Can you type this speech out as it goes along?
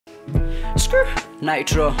Screw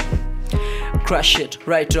Nitro, crush it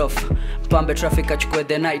right off. Pambe traffic achukue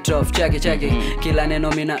the night off. Chaki kila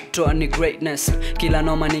neno mina toa ni greatness. Kila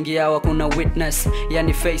noma ningi yawa kuna witness.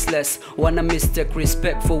 Yani faceless, wanna mistake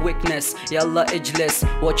respect for weakness. Yalla ageless,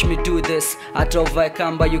 watch me do this. Atovai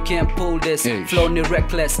kamba you can't pull this. Flow ni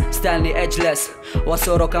reckless, style ni edgeless.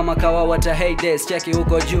 Wasoro kama kawa wata hate this. Cheki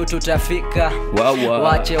huko juu tutafika.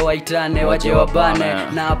 Wache waitane, wache wabane.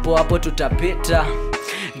 Na hapo tutapita.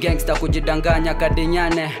 Gangsta kujidanganya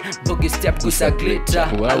kadinyane. Boogie step kusaglita.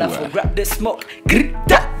 Alafu grab the smoke.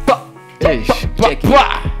 Grita.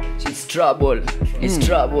 It's trouble. It's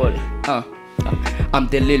trouble. I'm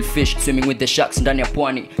the little fish swimming with the sharks ndani ya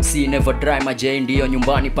pwani. See never dry, majai ndiyo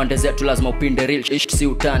nyumbani. Pande zetu lazima upinde real si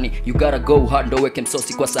utani. You gotta go hard ndo weke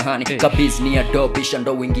msosi kwa sahani. Kabiz ni ya dobisha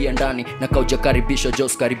ndo uingie ndani. Na kauja karibisho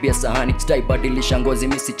jos karibia sahani. Stai badilisha ngozi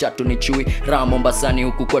misi chatu ni chui. Raha Mombasani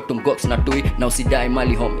huku kwetu mgox na tui. Na usidai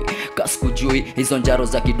mali homie kaskujui. Hizo njaro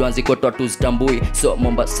za kidwanzi kwetu hatuzitambui. So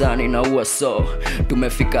Mombasani na uwa so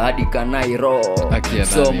tumefika hadi Kanairo.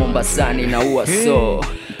 So Mombasani na uwa so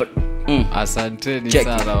Asanteni check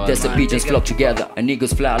sana. there's a beaches flock together and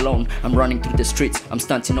niggas fly alone. I'm running through the streets, I'm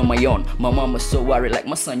stunting on my own. My mama's so worried like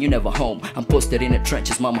my son you never home. I'm posted in the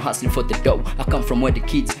trenches, mama hustling for the dough. I come from where the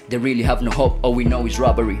kids, they really have no hope. All we know is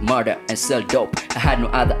robbery, murder and sell dope. I had no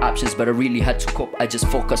other options but I really had to cope. I just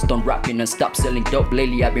focused on rapping and stopped selling dope.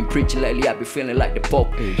 Lately I've been preaching, lately I've been feeling like the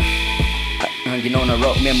Pope. Hanging on a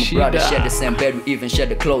rope, me and my brother share the same bed, we even share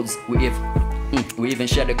the clothes. We even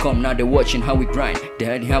share the com, now they're watching how we grind.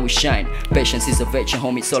 They're hearing how we shine. Patience is a virtue,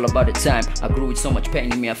 homie, it's all about the time. I grew with so much pain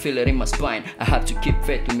in me, I feel it in my spine. I have to keep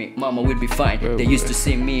faith in me, mama will be fine. They used to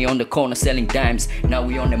see me on the corner selling dimes. Now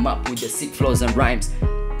we on the map with the sick flows and rhymes.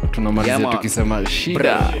 Tunamalizia tukisema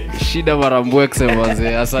shida marambwekse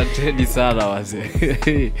wazee. Asanteni sana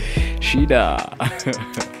wazee. Shida.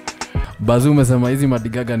 Bazu umesema hizi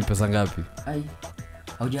madigaga ni pesa ngapi? Ai,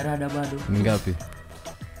 haujarada bado. Ni ngapi?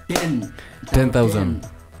 10,000.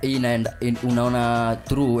 Inaenda unaona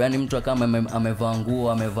true, yani mtu kama amevaa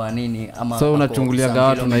nguo amevaa nini ama so unachungulia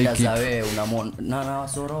watu na hiki wewe unamwona na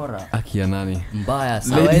wasorora akia nani mbaya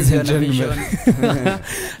sawezi na vision.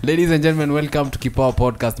 Ladies and gentlemen, welcome to Kipawa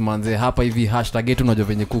Podcast manze. Hapa hivi hashtag yetu unajua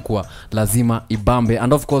venye kukua lazima ibambe,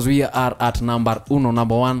 and of course we are at number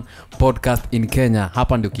 1 podcast in Kenya.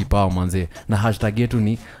 Hapa ndio Kipawa manze, na hashtag yetu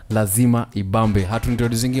ni lazima ibambe.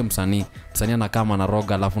 Hatuintroducingi msanii na kama na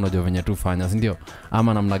roga alafu unajua venye tu fanya, si ndio?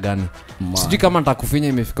 Ama namna gani? Sijui kama nitakufinya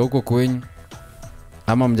imefika huko kwenyu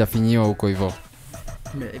ama mjafinyiwa huko hivyo.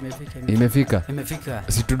 Imefika.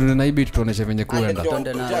 Si tudune na ibi tuoneshe venye kuenda.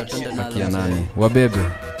 Tonde na kia nani? Wabebe.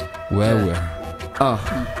 Wewe.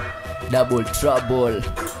 Double trouble.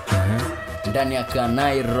 Ndani ya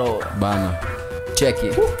Kanairo bana. Check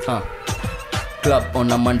it. Club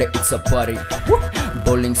on a Monday, it's a party.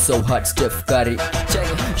 Bowling so hard, Steph Curry.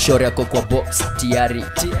 Shore yako kwa box, tiari.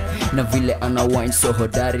 Na vile ana wine so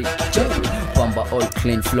hodari. Pamba all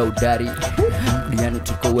clean flow dari. Duniani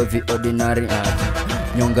tuko wevi ordinary.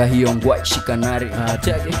 Nyonga hiyo ngwai shikanari.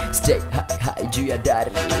 Stay high juu ya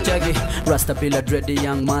dari. Rasta bila dready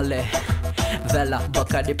young male. Vela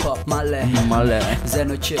Bacardi pop male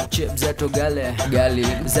Zeno chip zeto gali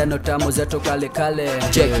Zeno tamu zeto kale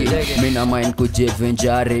Cheki mina mind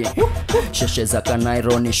kujivinjari. Sheshe za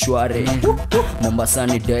Kanairo ni shwari. Mombasa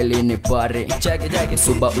ni daily ni pari.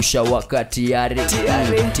 Suba ushawaka tiari.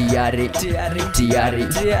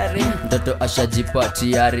 Mtoto ashajipa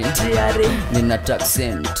tiari. Nina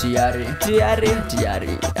taxin tiari.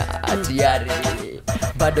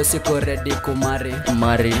 Bado siko ready kumari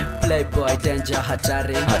Playboy danger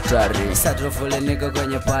hatari Sadrofule niko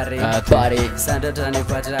kwenye pari Sanda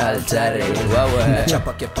tanipata altari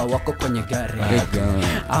Nachapa kepa wako kwenye gari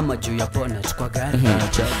ama juu ya bonnet kwa gari.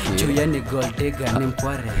 Juu ya ni gold digger ni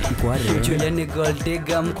mkware. Juu ya ni gold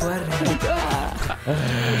digger mkware.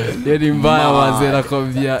 Yeni mbaya wazee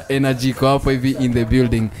nakwambia energy kwa hapo hivi in the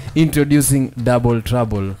building. Introducing Double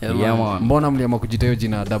Trouble. Mbona mliamua kujitayo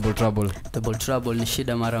jina Double Trouble? Double Trouble ni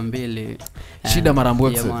shida mara mbili. Shida mara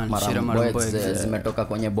mbwekse. Mbwekse zimetoka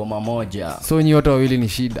kwenye boma moja. So nyi wote wawili ni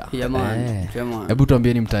shida. Hebu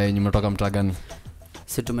tuambieni mtaa yenu mnatoka mtaa gani?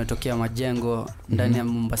 Sisi tumetokea Majengo ndani ya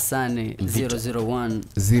Mombasani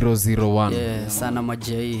 001. Yeah, sana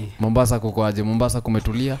majai. Mombasa kuko aje? Mombasa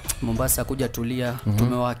kumetulia? Mombasa kuja tulia.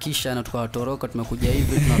 Tumewahakisha na tukawatoroka, tumekuja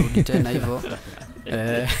hivi tunarudi tena hivyo.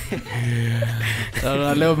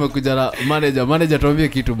 Leo umekuja na manager tuambie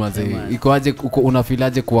kitu mazee. Iko aje,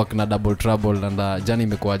 unafilaje kuwork na Double Trouble and journey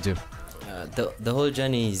imekuaje? The whole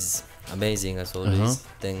journey is amazing as always.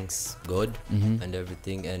 Thanks God and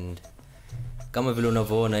everything, and kama vile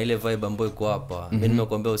unavyoona ile vibe ambayo iko hapa. Mimi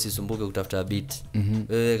nimekuambia usisumbuke kutafuta beat.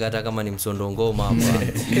 Wewe hata kama ni msondo ngoma hapa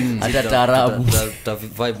hata taarabu ta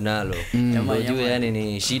vibe nalo. Unajua yani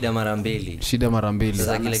ni shida mara mbili.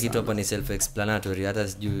 Sasa kile kitu hapa ni self explanatory, hata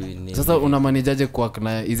sijui ni. Sasa una manageaje kwa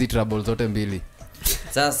na hizi trouble zote mbili?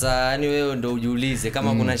 Sasa yani wewe ndo ujiulize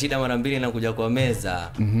kama kuna shida mara mbili na kuja kwa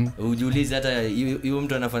meza. Ujiulize hata huyo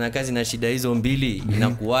mtu anafanya kazi na shida hizo mbili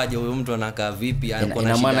inakuaje, huyo mtu anakaa vipi, anakuwa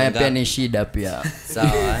na shida. Ina maana pia ni shida pia.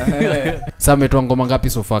 Sawa. Sasa umetoa ngoma ngapi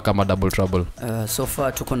so far kama Double Trouble? So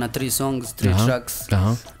far tuko na 3 songs, 3 tracks.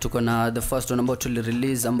 Tuko na the first one ambayo tuli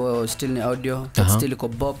release ambayo still ni audio, still iko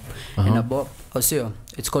bop in a bop. Also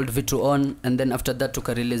it's called Vitu On, and then after that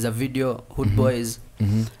tuka release a video Hood Boys.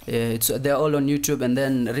 They're all on YouTube, and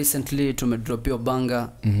then recently tumedrop your banga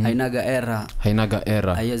Hainaga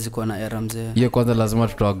Era. Haiwezi kuwa na era mzee. Hiyo kwanza lazima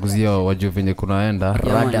tutawaguzia wajue venye kunaenda.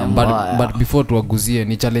 But before tuwaguzie,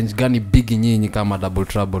 ni challenge gani big nyinyi kama Double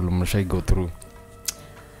Trouble mshai go through?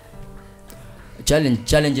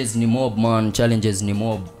 Challenges ni mob man,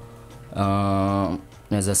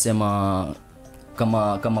 naweza sema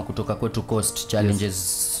kama kutoka kwetu Coast,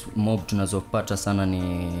 challenges mob tunazopata sana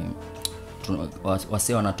ni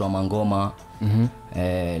wase wanatoa mangoma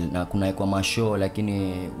na kuna kwa mashow,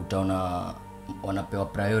 lakini utaona wanapewa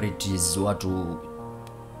priorities watu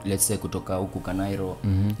let's say kutoka huku Kanairo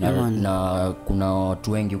na kuna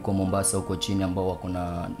watu wengi huko Mombasa huko chini ambao wako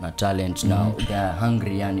na talent na they are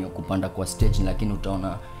hungry yani kupanda kwa stage, lakini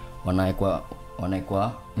utaona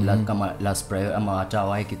wanaekwa kama last priority ama hata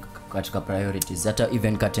waiki katika priorities. Hata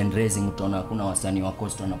even curtain raising utaona kuna wasanii wa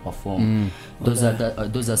Coast wana perform.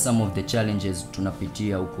 Those are some of the challenges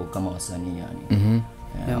tunapitia huko kama wasanii yani.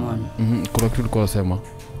 Kuna kitu kwa sema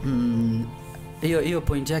hiyo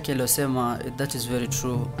point yake aliyosema, that is very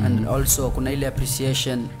true. And also kuna ile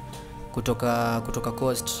appreciation kutoka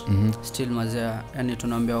Coast. Still mazea yani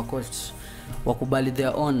tunaambia wa Coast wakubali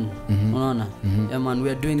their own. Unaona? Yeah man,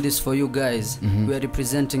 we are doing this for you guys. We are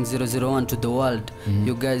representing 001 to the world.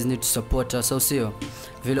 You guys need to support us. So sio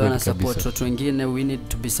vile wana support watu wengine, we need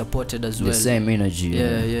to be supported as well. The same energy.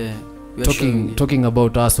 Yeah. Talking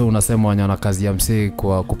about us, unasema wanyana kazi ya msee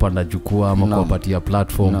kwa kupanda jukwaa ama kuwapatia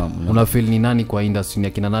platform. Una feel ni nani kwa industry,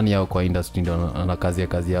 ni kina nani yao kwa industry ndio ana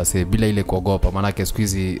kazi ya wase bila ile kuogopa? Maana yake siku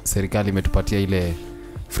hizi serikali imetupatia ile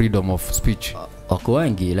freedom of speech. Wako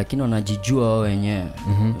wengi lakini wanajijua wao wenyewe.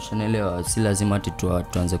 Unaelewa, si lazima ati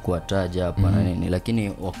tuanze kuwataja hapa na nini,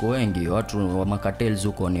 lakini wako wengi, watu wa makatels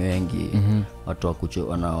huko ni wengi. Watu wakucho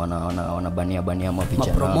wanabania mapicha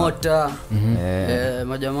na promoter.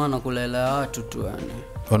 Majamaa wanakulela watu tu yani.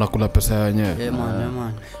 Wanakula pesa wenyewe.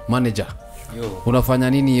 Man. Manager. Unafanya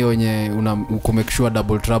nini hiyo yenye make sure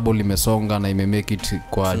Double Trouble imesonga na imemake it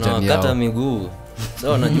kwa jani yao? Kata miguu.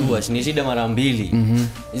 So unajua ni shida mara mbili.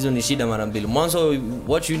 Hizo ni shida mara mbili. Mwanzo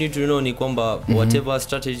what you need to know ni kwamba whatever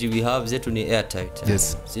strategy we have zetu ni airtight.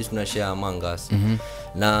 Yes. Sisi tunashare among us.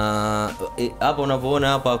 Na hapa unavyoona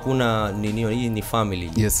hapa hakuna nini, hii ni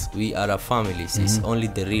family. Yes. We are a family. It's only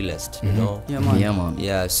the realest, you know. Yeah man.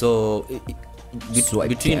 Yeah, so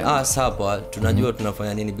between us hapa tunajua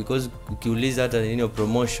tunafanya nini, because ukiuliza hata nini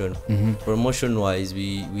promotion wise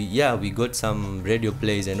we got some radio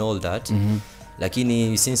plays and all that.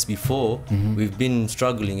 Lakini since before we've been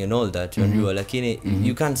struggling and all that, unajua, lakini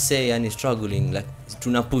you can't say yani struggling, like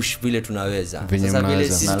tuna push vile tunaweza. Sasa vile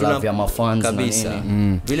sisi tunavya mafans kabisa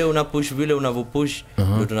vile una push vile unavopush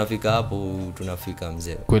ndio tunafika hapo tunafika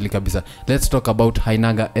mzee. Kweli kabisa. Let's talk about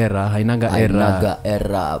Hainaga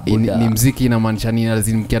Era. Ni muziki inamaanisha nini?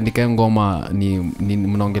 Lazima mkiandika ngoma ni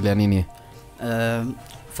mnaongelea nini?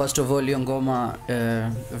 First of all hiyo ngoma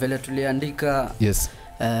vile tuliandika, yes,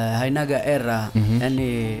 Hainaga Era,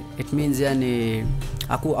 yani it means yani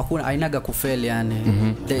hakuna hainaga kufail yani.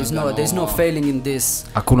 There is no failing in this.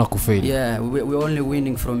 Hakuna kufail. Yeah, we're only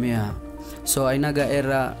winning from here. So Hainaga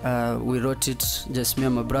Era, we wrote it just me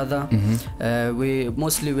and my brother.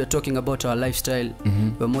 We're talking about our lifestyle.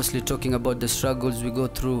 We're mostly talking about the struggles we go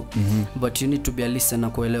through. But you need to be a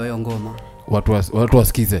listener kuelewa hiyo ngoma. Watu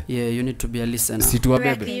wasikize. Yeah, you need to be a listener. Si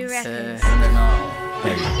tuwabebe.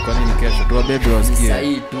 Kwa nini kesho tuwabebe wasikie?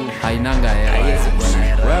 Sahi tu Hainaga Era.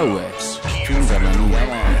 Wewe chunga na nini?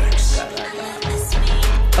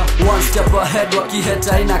 One step ahead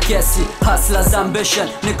wakiheta ina kesi. Hustlers ambition,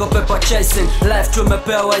 niko paper chasing. Life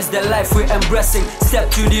tumepewa is the life we embracing. Step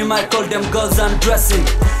to the mic, call them girls undressing.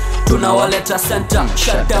 tunawaleta center.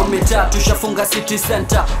 Shut down mitaa, tushafunga city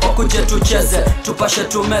center. Wakuje tucheze, tupashe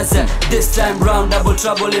tumeze. This time round double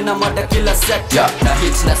trouble ina mada kila sector. Yeah, na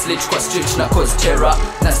hit na slit kwa street na cause terror.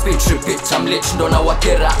 Na speed repeat I'm lit ndo na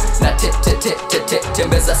wakera. Na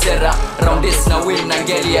tembeza sera. Round this na win na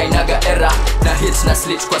ngeli ya inaga era. Na hit na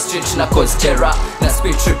slit kwa street na cause terror. Na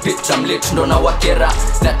speed repeat I'm lit ndo na wakera.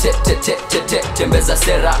 Na tembeza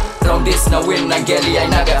sera. Round this na win na ngeli ya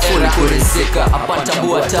inaga era. Full kurizika,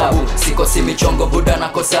 apantambua tabu. Sikosi michongo buda na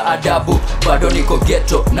kosa adabu. Bado niko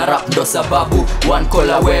ghetto na rap ndo sababu. One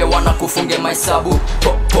call away wanakufunge maisabu.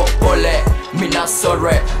 Pole mina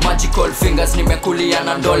sore, magical fingers nimekulia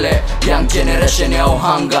na ndole. Young generation ya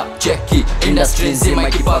uhanga, cheki industry nzima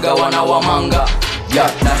ikipaga wana wamanga.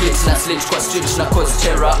 Yeah, na hit na slit kwa street na cause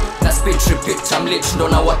terror. Na speed repeat I'm lit ndo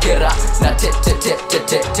na wakera. Na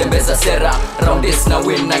tembeza sera. Round this na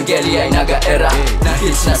win na ngeli ya inaga era. Na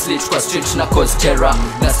hit na slit kwa street na cause terror.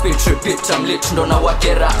 Na speed repeat I'm lit ndo na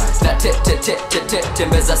wakera. Na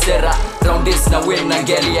tembeza sera. Round this na win na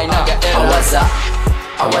ngeli ya inaga era.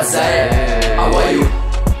 Awaza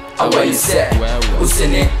awayu se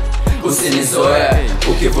usinizoe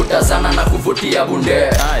ukivuta sana na kuvutia bunde.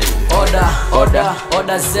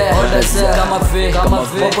 Oda ze kama ve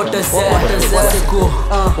wapoteze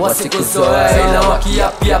wasikuzoe ila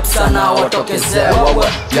wakiap sana watokeze.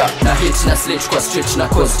 Yeah, na hit na slit kwa street na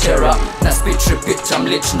cause terror. Na speed repeat I'm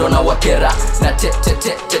lit ndo na wakera. Na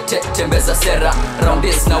tembeza sera. Round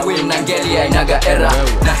this na win na ngeli ya inaga era.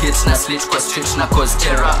 Na hit na slit kwa street na cause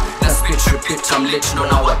terror. Na speed repeat I'm lit ndo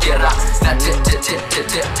na wakera. Na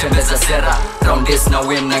tembeza sera. Round this na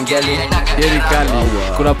win na ngeli ya inaga era.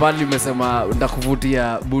 Kuna pali umesema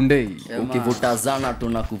ndakuvutia bunde. Ukivuta zana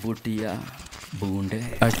tunakuvutia bunde.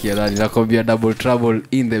 Akiadani nakwambia double trouble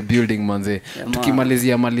in the building manze.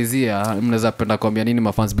 Tukimalizia mnaweza penda kuambia nini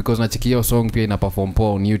mafans, because nachikia song pia ina perform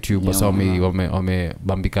poa on YouTube, so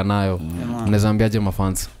wamebambika nayo. Mnaweza ambiaje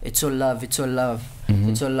mafans? It's all love. It's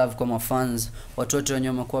all love kwa mafans. Watu wote wenye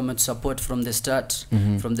wamekuwa wametusupport from the start,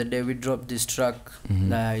 from the day we dropped this track.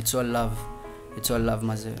 It's all love. It's all love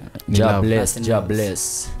maze. God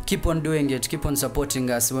bless. Keep on doing it, keep on supporting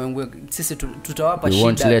us. When sisi tutawapa we shida,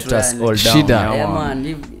 won't let us all down. Shida. Yeah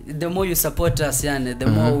man, the more you support us yani, the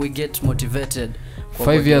more we get motivated.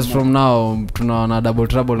 5 years from now tunaona double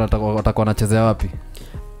trouble watakuwa wanachezea wapi?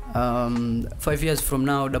 5 years from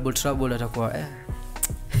now double trouble atakuwa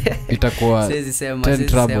itakuwa 10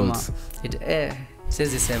 troubles.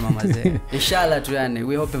 Siwezi sema mazee. Inshallah tu yani,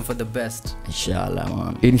 we hoping for the best. Inshallah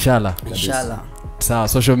man. Inshallah. Sawa,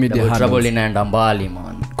 social media handles. Trouble inaenda mbali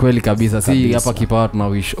man. Kweli kabisa. Si hapa Kipawa tuna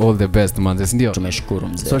wish all the best man. Ndio. Tumeshukuru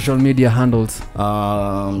mzee. Social media handles.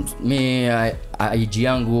 Me IG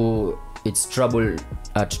yangu it's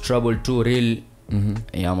trouble to real.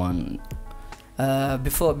 Yeah man.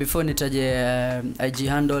 Before nitaje IG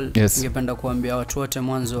handle, ningependa kuambia watu wote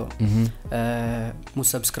mwanzo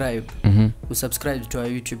musubscribe to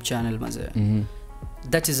our YouTube channel mazee.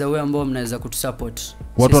 That is a way ambao mnaweza kutusupport.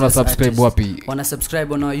 Watu wana subscribe wapi? Wana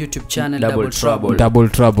subscribe on our YouTube channel Double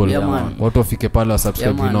Trouble. Yeah, man. Watu wafike pale wa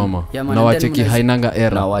subscribe noma. Na wacheki hainanga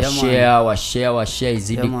error. Na wa share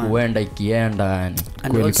izidi kuenda ikienda yani.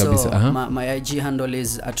 Kweli kabisa. My IG handle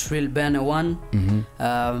is @realbane1.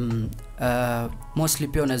 Mostly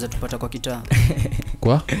pia unaweza tupata kwa kitaa.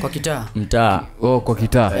 Kwa kitaa? Mtaa. Kwa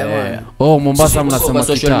kitaa. Mombasa mnasema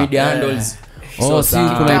social media handles. Si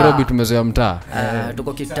kuna Nairobi tumezoea mtaa.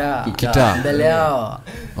 Tuko kitaa. Mbele yao.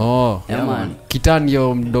 Kitaa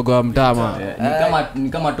ndio mdogo wa mtaa ama. Ni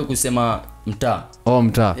kama tu kusema mtaa.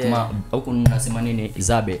 Mtaa. Huko unasema nini?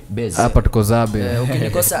 Zabe, base. Hapa tuko Zabe.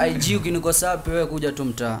 Ukinikosa IG, ukinikosa wapi wewe kuja tu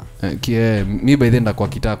mtaa. Mimi by then kwa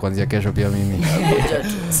kitaa kuanzia kesho pia mimi.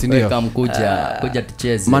 Si ndio? Kama kuja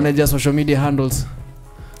tucheze. Manager social media handles.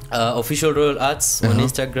 Official Royal Arts on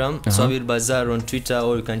Instagram, Swahili Bazaar on Twitter,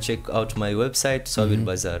 or you can check out my website Swahili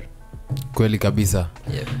Bazaar. Kweli kabisa.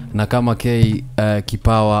 Na kama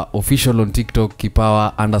Kipawa official on TikTok,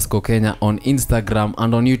 Kipawa_Kenya on Instagram,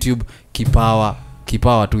 and on YouTube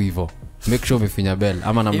Kipawa tu hivyo. Make sure umefinya bell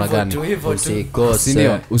ama namna gani?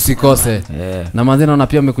 Usikose. Na manzeno na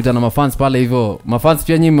pia umekuja na mafans pale hivyo. Mafans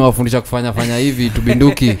pia nyinyi mmewafundisha kufanya hivi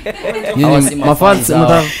tubinduki. Nyinyi mafans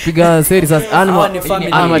mtapiga seri sasa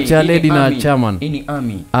ama cha lady na chairman. Ini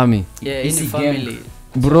army. Yeah, ini family.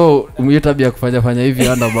 Bro, tabia kufanya hivi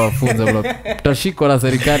anda mafunzo bro. Tutashikwa na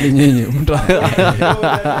serikali nyinyi.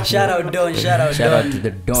 Shout out to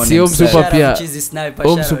the Don. Sio msupa pia.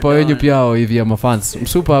 Msupa wenyu pia hivi ya mafans.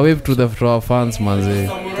 Msupa wave to our fans manze.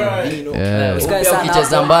 Fabinho. Usikae sana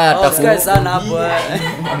ukicheza hapo. mbaya ataku- Usikae sana hapo.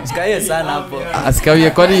 Usikae sana hapo. Asikawie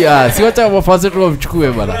kwani si wacha mafasi tu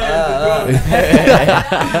wamchukue bana.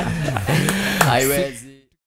 Haiwezi.